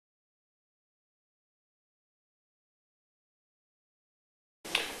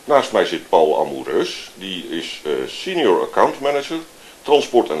Naast mij zit Paul Amoureus, die is Senior Account Manager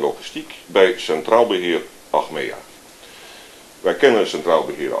Transport en Logistiek bij Centraal Beheer Achmea. Wij kennen Centraal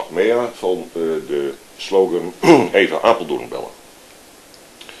Beheer Achmea van de slogan even Apeldoorn bellen.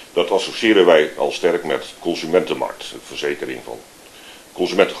 Dat associëren wij al sterk met consumentenmarkt, de verzekering van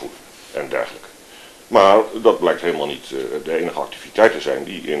consumentengoeden en dergelijke. Maar dat blijkt helemaal niet de enige activiteit te zijn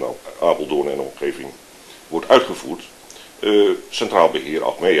die in Apeldoorn en omgeving wordt uitgevoerd. Centraal Beheer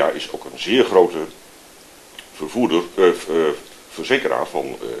Achmea is ook een zeer grote verzekeraar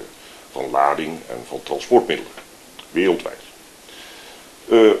van lading en van transportmiddelen, wereldwijd.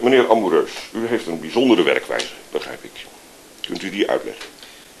 Meneer Amoureus, u heeft een bijzondere werkwijze, begrijp ik. Kunt u die uitleggen?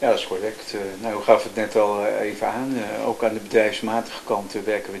 Ja, dat is correct. Nou, u gaf het net al even aan. Ook aan de bedrijfsmatige kant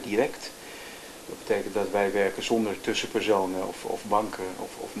werken we direct. Dat betekent dat wij werken zonder tussenpersonen of banken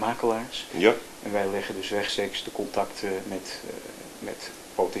of makelaars. Ja. En wij leggen dus rechtstreeks de contacten met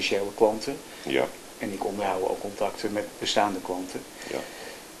potentiële klanten. Ja. En ik onderhoud ook contacten met bestaande klanten. Ja.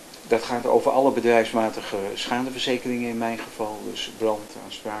 Dat gaat over alle bedrijfsmatige schadeverzekeringen in mijn geval. Dus brand,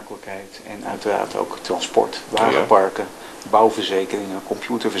 aansprakelijkheid en uiteraard ook transport, wagenparken, bouwverzekeringen,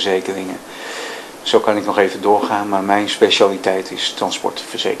 computerverzekeringen. Zo kan ik nog even doorgaan, maar mijn specialiteit is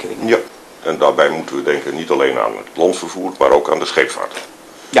transportverzekeringen. Ja, en daarbij moeten we denken niet alleen aan het landvervoer, maar ook aan de scheepvaart.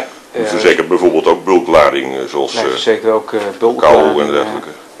 Ja. U verzekert bijvoorbeeld ook bulklading, zoals wij verzekeren ook bulklading kou en dergelijke.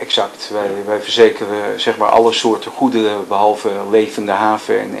 Exact. Wij verzekeren zeg maar alle soorten goederen behalve levende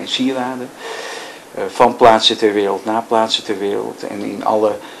haven en sieraden. Van plaatsen ter wereld naar plaatsen ter wereld en in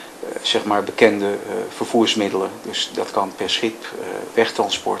alle zeg maar bekende vervoersmiddelen. Dus dat kan per schip,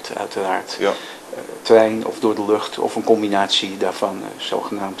 wegtransport uiteraard, Ja. trein of door de lucht of een combinatie daarvan,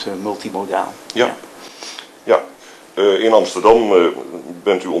 zogenaamd multimodaal. Ja. Ja. In Amsterdam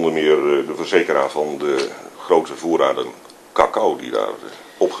bent u onder meer de verzekeraar van de grote voorraden cacao die daar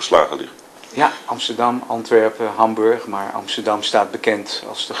opgeslagen liggen. Ja, Amsterdam, Antwerpen, Hamburg, maar Amsterdam staat bekend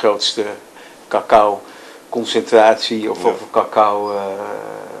als de grootste cacao-concentratie of cacao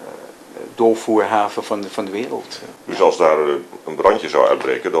doorvoerhaven van de wereld. Dus als daar een brandje zou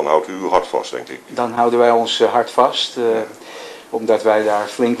uitbreken, dan houdt u uw hart vast, denk ik. Dan houden wij ons hart vast, omdat wij daar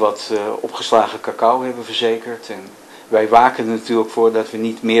flink wat opgeslagen cacao hebben verzekerd. En wij waken er natuurlijk voor dat we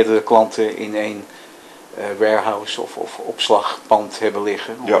niet meerdere klanten in één warehouse of opslagpand hebben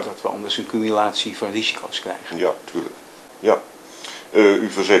liggen, omdat we anders een cumulatie van risico's krijgen. Ja, tuurlijk. Ja. U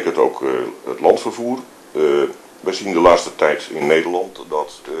verzekert ook het landvervoer. We zien de laatste tijd in Nederland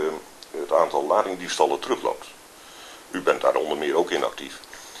dat het aantal ladingdiefstallen terugloopt. U bent daar onder meer ook in actief.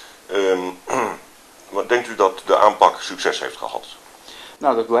 Maar denkt u dat de aanpak succes heeft gehad?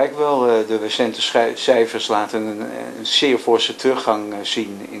 Nou, dat blijkt wel. De recente cijfers laten een zeer forse teruggang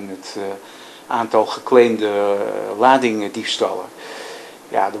zien in het aantal geclaimde ladingdiefstallen.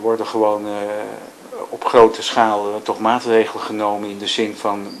 Ja, er worden gewoon op grote schaal toch maatregelen genomen in de zin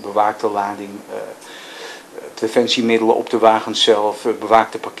van bewaakte lading, preventiemiddelen op de wagens zelf,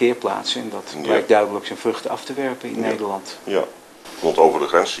 bewaakte parkeerplaatsen. En dat blijkt duidelijk zijn vruchten af te werpen in Nederland. Ja, want over de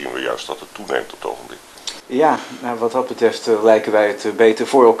grens zien we juist dat het toeneemt op het ogenblik. Ja, nou, wat dat betreft lijken wij het beter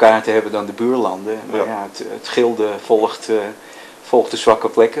voor elkaar te hebben dan de buurlanden. Maar ja, het gilde volgt de zwakke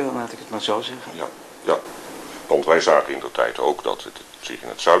plekken, laat ik het maar zo zeggen. Ja, ja. Want wij zagen in de tijd ook dat het zich in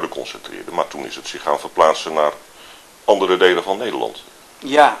het zuiden concentreerde, maar toen is het zich gaan verplaatsen naar andere delen van Nederland.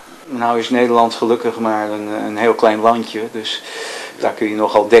 Ja, nou is Nederland gelukkig maar een heel klein landje, dus daar kun je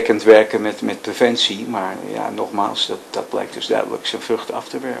nogal dekkend werken met preventie. Maar ja, nogmaals, dat blijkt dus duidelijk zijn vruchten af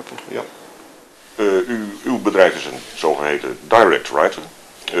te werpen. Ja. Uw bedrijf is een zogeheten direct writer.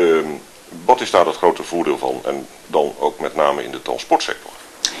 Wat is daar het grote voordeel van en dan ook met name in de transportsector?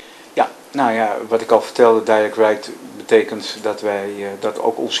 Ja, nou ja, wat ik al vertelde, direct write betekent dat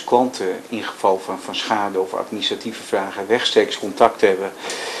ook onze klanten in geval van schade of administratieve vragen rechtstreeks contact hebben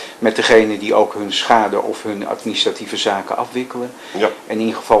met degene die ook hun schade of hun administratieve zaken afwikkelen. Ja. En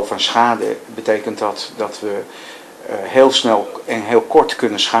in geval van schade betekent dat we heel snel en heel kort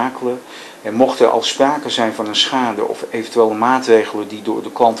kunnen schakelen. En mocht er al sprake zijn van een schade of eventuele maatregelen die door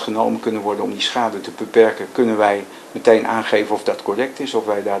de klant genomen kunnen worden om die schade te beperken, kunnen wij meteen aangeven of dat correct is, of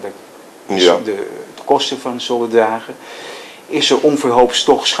wij daar de kosten van zullen dragen. Is er onverhoopt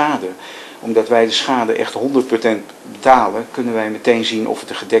toch schade? Omdat wij de schade echt 100% betalen, kunnen wij meteen zien of het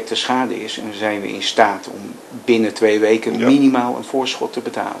een gedekte schade is. En dan zijn we in staat om binnen 2 weken minimaal een voorschot te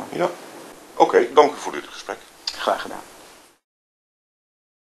betalen. Ja. Oké, dank u voor dit gesprek. Graag gedaan.